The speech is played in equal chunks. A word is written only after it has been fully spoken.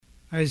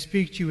I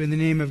speak to you in the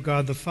name of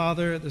God the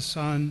Father, the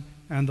Son,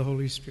 and the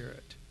Holy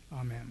Spirit.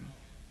 Amen.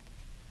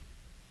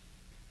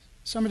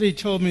 Somebody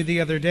told me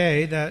the other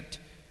day that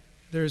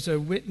there's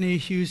a Whitney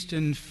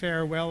Houston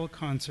farewell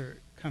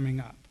concert coming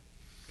up.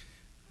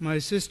 My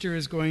sister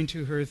is going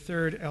to her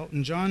third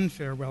Elton John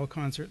farewell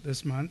concert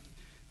this month.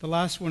 The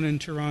last one in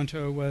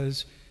Toronto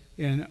was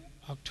in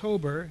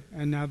October,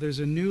 and now there's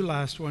a new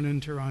last one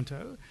in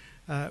Toronto,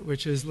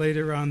 which is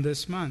later on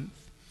this month.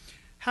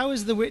 How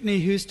is the Whitney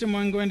Houston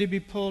one going to be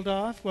pulled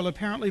off? Well,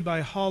 apparently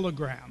by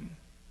hologram.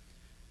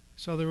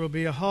 So there will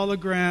be a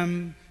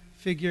hologram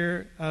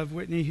figure of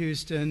Whitney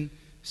Houston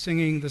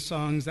singing the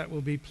songs that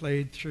will be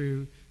played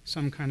through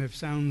some kind of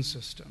sound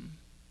system.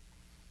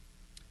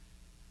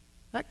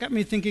 That got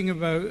me thinking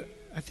about,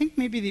 I think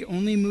maybe the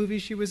only movie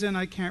she was in,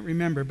 I can't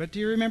remember, but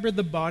do you remember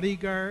The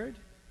Bodyguard?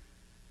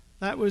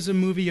 That was a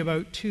movie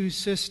about two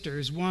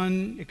sisters,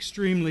 one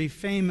extremely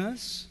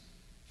famous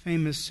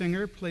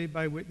singer played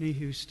by Whitney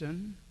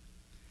Houston.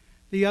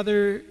 The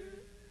other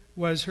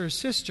was her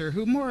sister,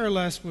 who more or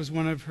less was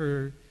one of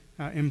her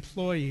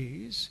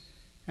employees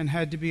and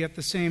had to be at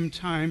the same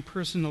time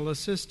personal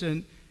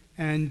assistant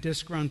and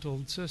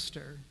disgruntled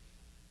sister.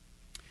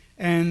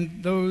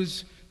 And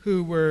those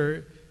who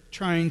were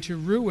trying to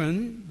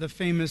ruin the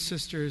famous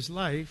sister's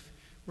life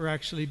were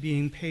actually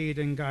being paid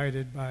and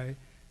guided by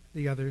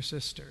the other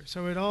sister.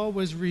 So it all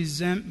was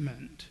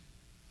resentment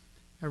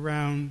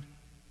around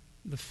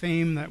the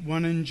fame that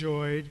one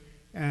enjoyed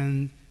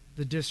and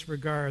the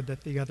disregard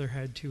that the other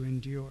had to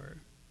endure.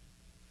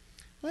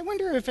 Well, I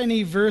wonder if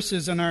any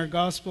verses in our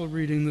gospel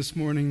reading this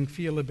morning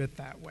feel a bit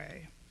that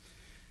way.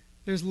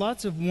 There's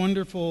lots of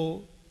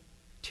wonderful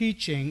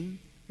teaching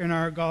in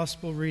our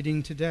gospel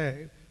reading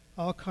today,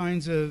 all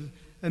kinds of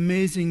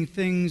amazing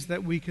things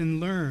that we can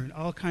learn,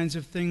 all kinds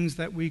of things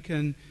that we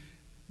can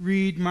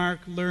read, mark,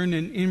 learn,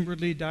 and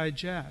inwardly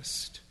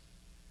digest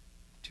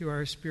to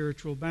our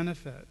spiritual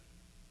benefit.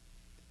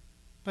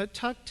 But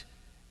tucked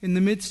in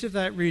the midst of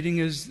that reading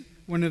is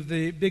one of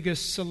the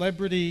biggest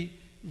celebrity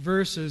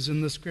verses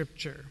in the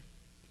Scripture.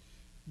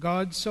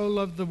 God so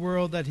loved the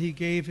world that he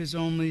gave his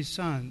only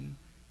Son,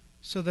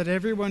 so that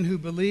everyone who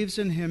believes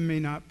in him may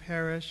not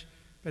perish,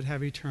 but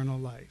have eternal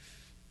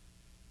life.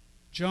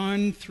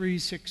 John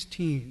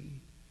 3:16.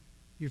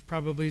 You've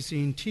probably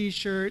seen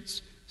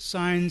T-shirts,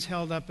 signs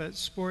held up at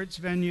sports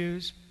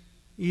venues,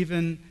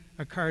 even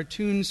a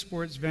cartoon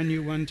sports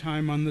venue one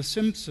time on The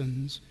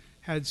Simpsons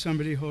had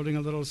somebody holding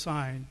a little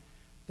sign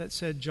that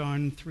said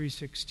John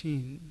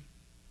 3:16.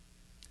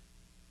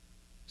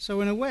 So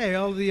in a way,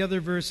 all the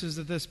other verses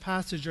of this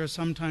passage are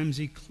sometimes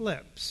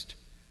eclipsed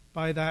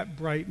by that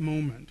bright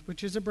moment,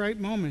 which is a bright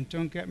moment,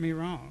 don't get me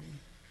wrong.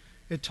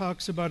 It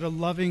talks about a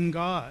loving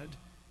God,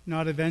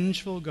 not a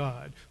vengeful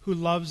God, who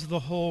loves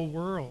the whole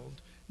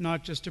world,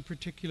 not just a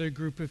particular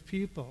group of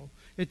people.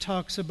 It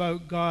talks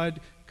about God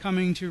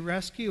coming to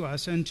rescue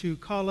us and to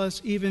call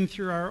us, even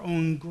through our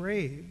own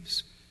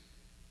graves,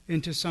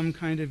 into some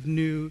kind of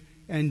new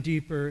and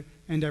deeper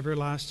and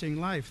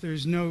everlasting life.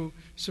 There's no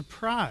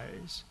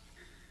surprise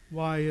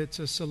why it's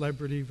a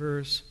celebrity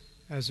verse,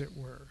 as it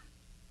were.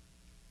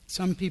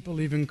 Some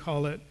people even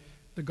call it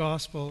the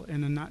gospel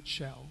in a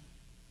nutshell.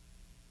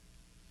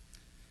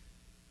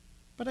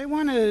 But I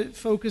want to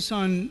focus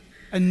on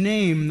a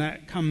name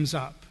that comes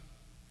up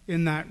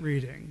in that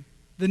reading,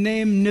 the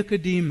name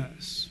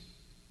Nicodemus.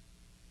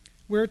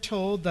 We're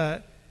told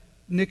that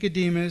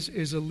Nicodemus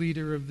is a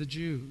leader of the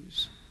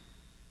Jews.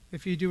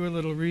 If you do a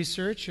little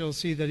research, you'll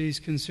see that he's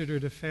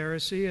considered a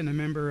Pharisee and a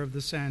member of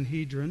the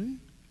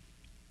Sanhedrin.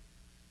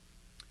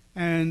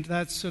 And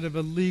that's sort of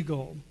a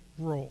legal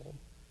role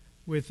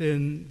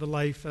within the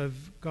life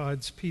of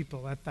God's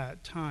people at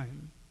that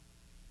time.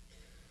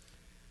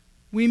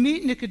 We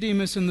meet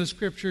Nicodemus in the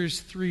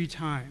Scriptures 3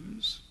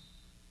 times.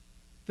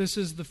 This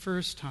is the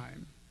first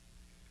time,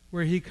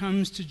 where he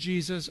comes to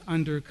Jesus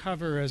under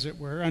cover, as it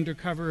were, under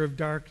cover of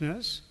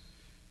darkness.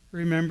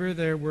 Remember,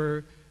 there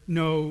were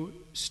no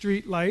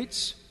street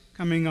lights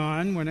coming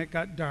on when it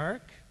got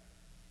dark.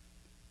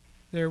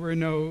 There were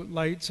no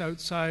lights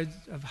outside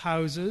of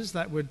houses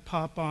that would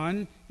pop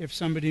on if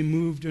somebody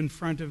moved in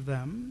front of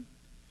them.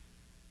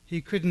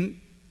 He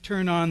couldn't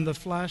turn on the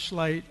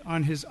flashlight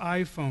on his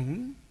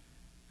iPhone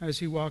as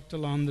he walked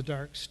along the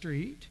dark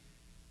street.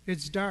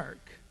 It's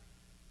dark.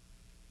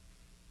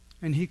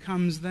 And he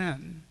comes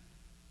then,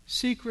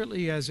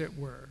 secretly as it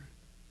were,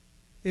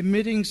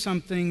 emitting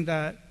something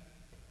that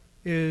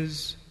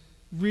is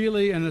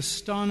really an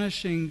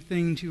astonishing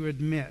thing to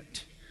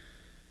admit,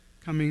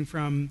 coming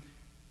from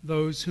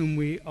those whom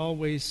we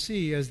always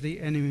see as the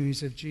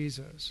enemies of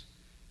Jesus.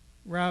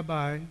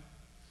 Rabbi,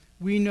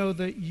 we know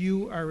that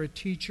you are a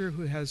teacher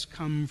who has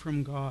come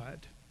from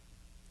God.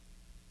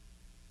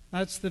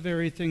 That's the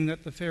very thing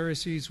that the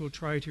Pharisees will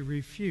try to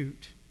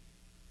refute,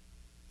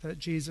 that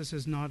Jesus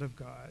is not of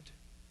God.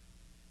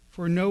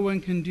 For no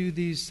one can do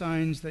these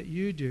signs that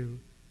you do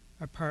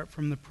apart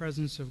from the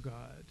presence of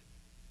God.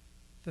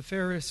 The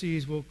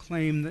Pharisees will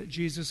claim that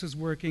Jesus is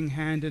working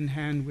hand in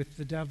hand with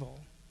the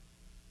devil,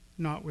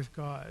 not with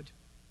God,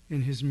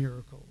 in his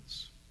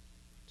miracles.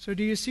 So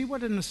do you see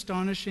what an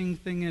astonishing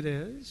thing it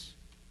is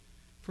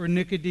for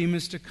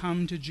Nicodemus to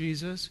come to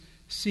Jesus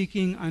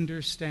seeking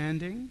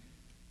understanding?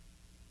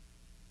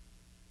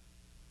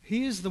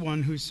 He is the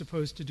one who's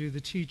supposed to do the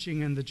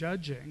teaching and the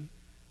judging,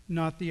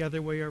 not the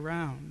other way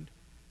around.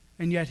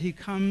 And yet he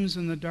comes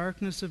in the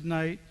darkness of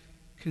night,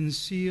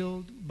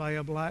 concealed by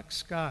a black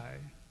sky,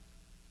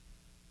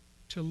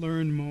 to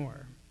learn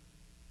more.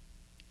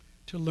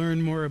 To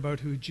learn more about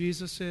who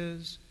Jesus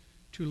is,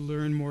 to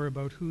learn more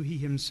about who he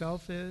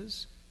himself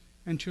is,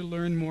 and to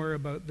learn more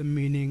about the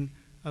meaning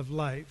of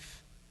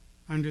life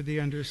under the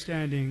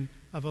understanding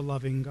of a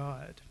loving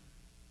God.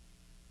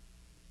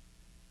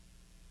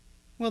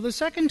 Well, the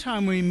second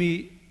time we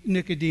meet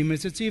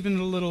Nicodemus, it's even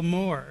a little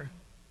more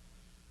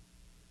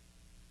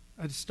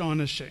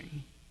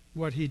astonishing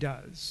what he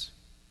does.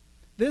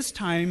 This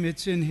time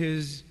it's in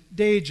his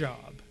day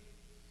job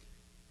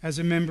as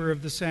a member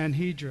of the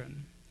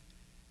Sanhedrin.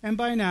 And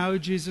by now,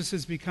 Jesus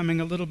is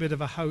becoming a little bit of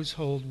a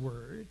household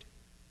word.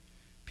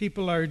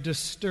 People are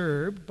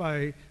disturbed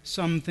by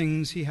some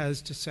things he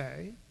has to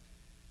say.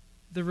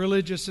 The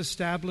religious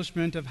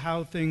establishment of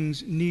how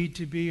things need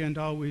to be and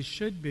always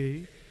should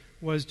be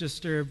was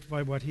disturbed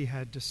by what he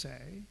had to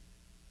say.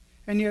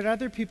 And yet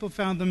other people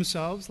found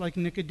themselves, like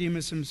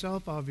Nicodemus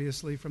himself,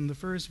 obviously, from the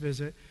first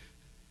visit,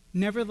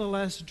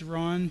 nevertheless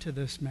drawn to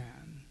this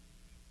man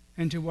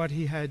and to what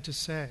he had to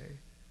say,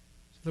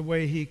 the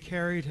way he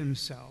carried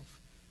himself,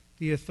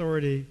 the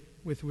authority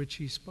with which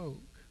he spoke.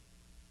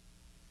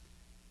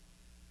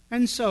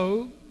 And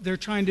so they're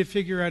trying to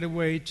figure out a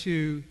way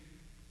to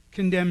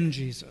condemn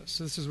Jesus.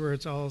 This is where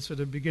it's all sort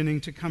of beginning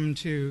to come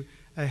to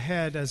a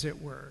head, as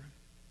it were.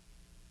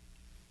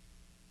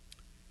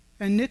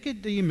 And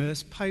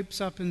Nicodemus pipes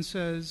up and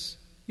says,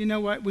 you know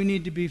what, we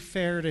need to be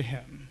fair to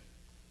him.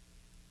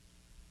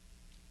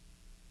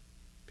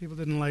 People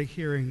didn't like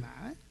hearing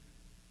that.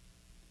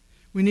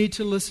 We need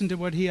to listen to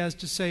what he has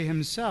to say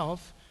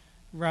himself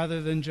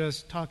rather than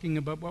just talking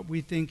about what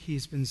we think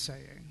he's been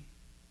saying.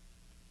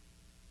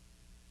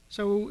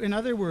 So, in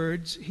other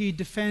words, he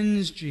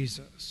defends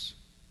Jesus,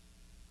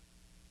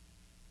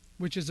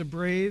 which is a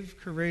brave,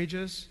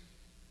 courageous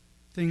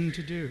thing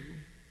to do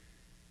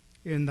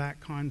in that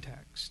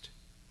context.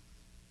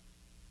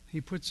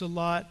 He puts a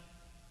lot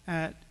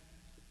at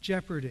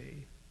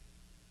jeopardy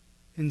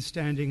in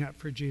standing up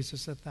for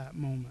Jesus at that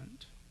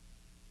moment.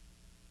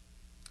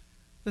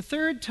 The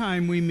third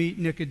time we meet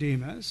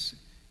Nicodemus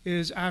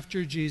is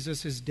after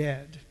Jesus is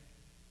dead.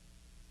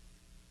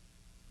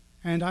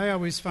 And I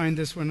always find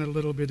this one a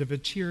little bit of a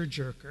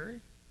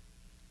tearjerker.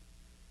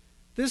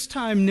 This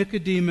time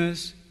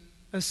Nicodemus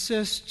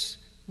assists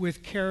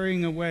with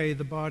carrying away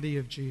the body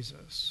of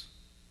Jesus.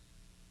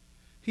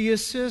 He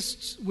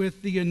assists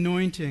with the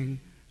anointing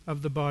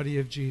of the body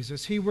of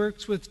Jesus. He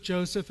works with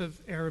Joseph of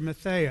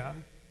Arimathea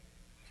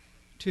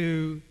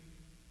to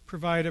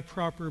provide a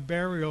proper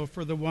burial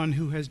for the one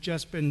who has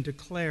just been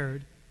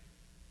declared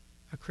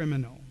a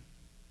criminal.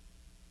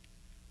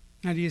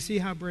 Now, do you see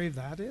how brave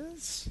that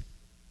is?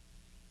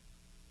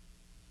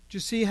 Do you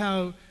see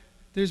how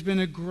there's been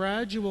a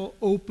gradual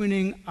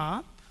opening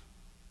up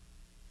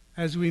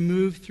as we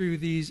move through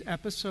these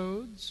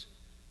episodes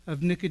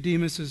of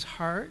Nicodemus's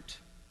heart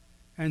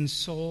and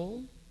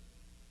soul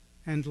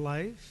and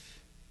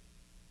life?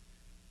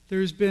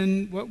 There's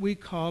been what we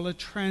call a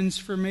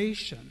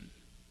transformation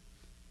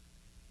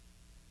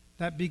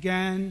that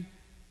began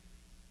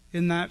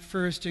in that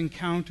first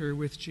encounter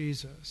with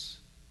Jesus.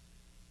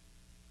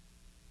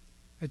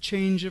 A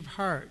change of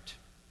heart,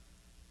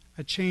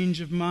 a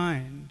change of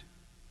mind,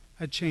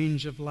 a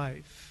change of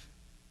life.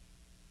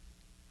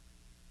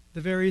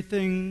 The very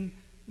thing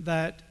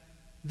that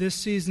this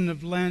season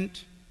of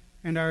Lent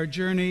and our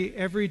journey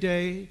every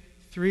day,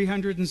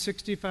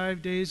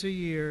 365 days a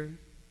year,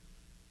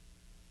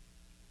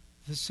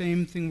 the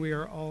same thing we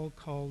are all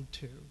called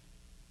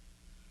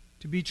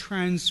to be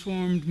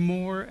transformed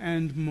more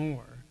and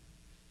more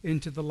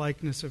into the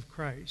likeness of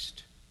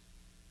Christ,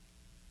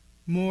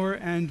 more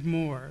and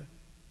more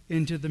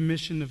into the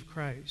mission of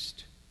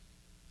Christ,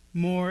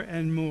 more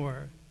and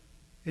more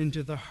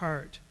into the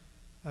heart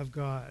of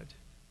God.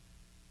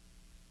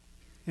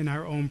 In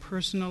our own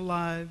personal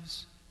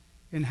lives,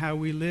 in how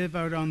we live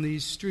out on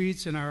these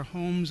streets, in our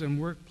homes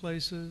and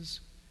workplaces,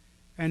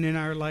 and in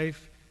our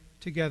life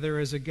together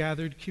as a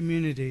gathered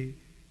community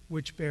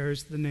which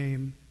bears the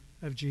name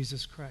of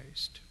Jesus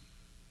Christ.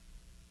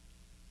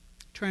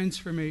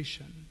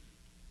 Transformation.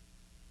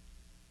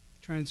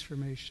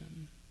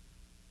 Transformation.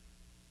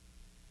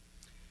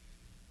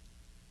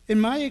 In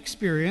my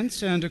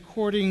experience, and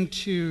according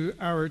to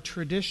our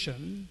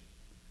tradition,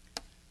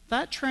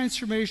 that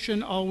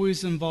transformation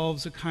always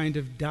involves a kind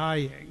of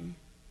dying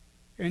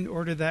in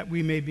order that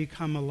we may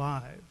become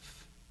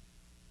alive.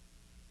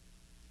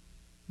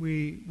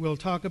 We will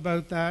talk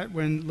about that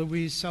when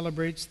Louise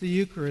celebrates the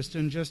Eucharist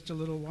in just a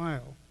little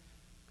while.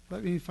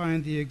 Let me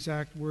find the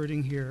exact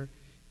wording here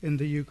in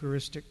the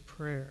Eucharistic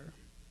prayer.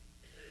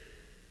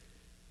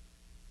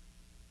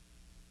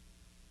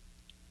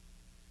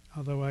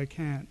 Although I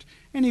can't.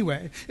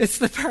 Anyway, it's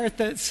the part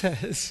that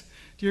says,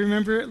 do you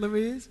remember it,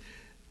 Louise?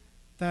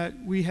 that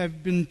we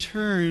have been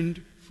turned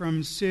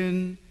from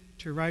sin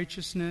to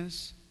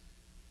righteousness,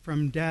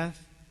 from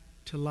death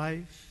to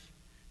life.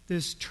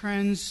 This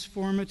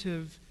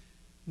transformative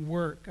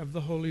work of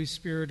the Holy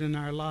Spirit in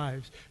our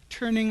lives,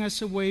 turning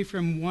us away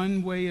from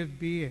one way of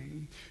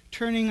being,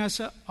 turning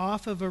us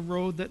off of a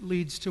road that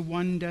leads to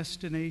one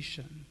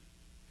destination,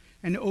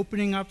 and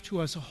opening up to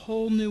us a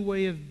whole new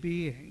way of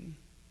being,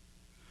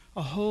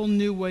 a whole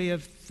new way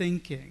of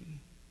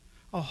thinking,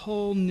 a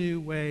whole new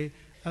way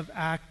of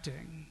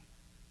acting.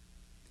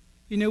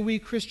 You know, we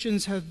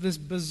Christians have this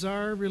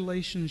bizarre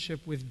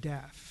relationship with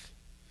death.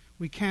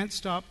 We can't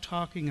stop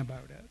talking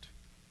about it.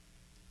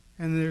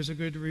 And there's a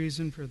good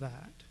reason for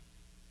that.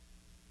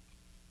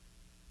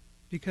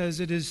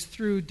 Because it is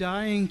through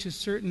dying to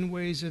certain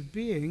ways of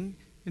being,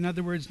 in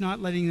other words,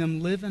 not letting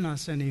them live in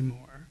us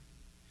anymore,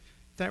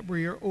 that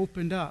we are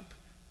opened up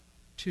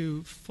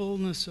to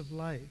fullness of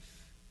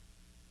life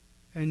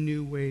and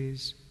new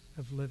ways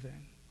of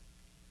living.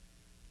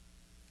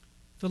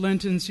 The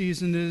Lenten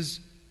season is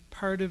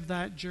part of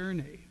that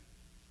journey.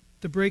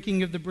 The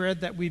breaking of the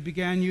bread that we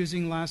began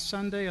using last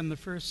Sunday on the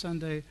first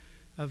Sunday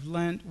of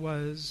Lent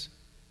was,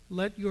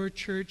 "Let your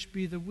church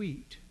be the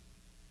wheat,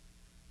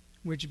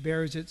 which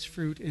bears its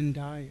fruit in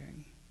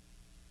dying,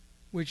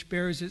 which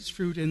bears its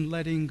fruit in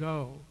letting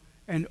go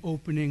and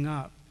opening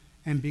up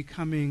and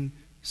becoming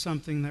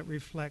something that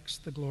reflects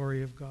the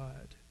glory of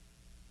God."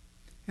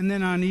 And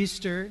then on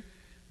Easter,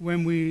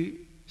 when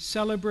we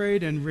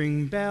celebrate and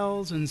ring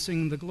bells and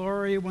sing the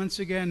glory once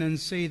again and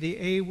say the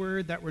A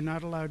word that we're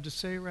not allowed to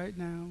say right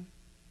now,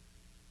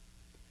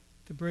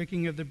 the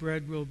breaking of the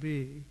bread will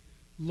be,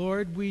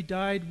 "Lord, we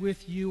died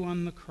with you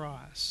on the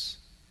cross.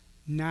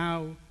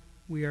 Now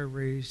we are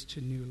raised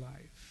to new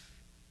life."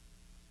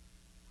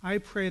 I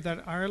pray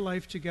that our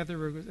life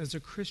together as a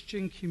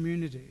Christian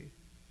community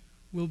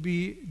will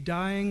be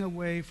dying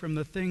away from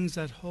the things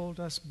that hold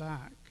us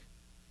back.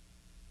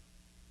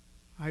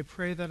 I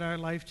pray that our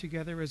life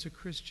together as a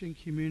Christian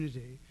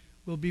community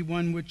will be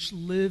one which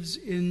lives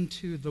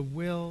into the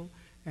will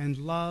and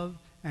love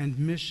and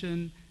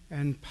mission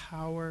and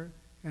power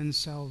and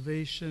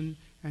salvation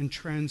and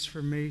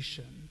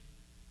transformation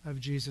of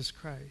Jesus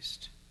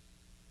Christ,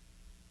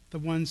 the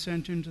one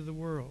sent into the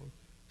world,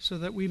 so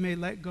that we may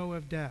let go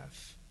of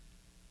death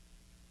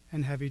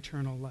and have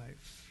eternal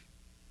life.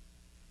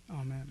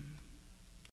 Amen.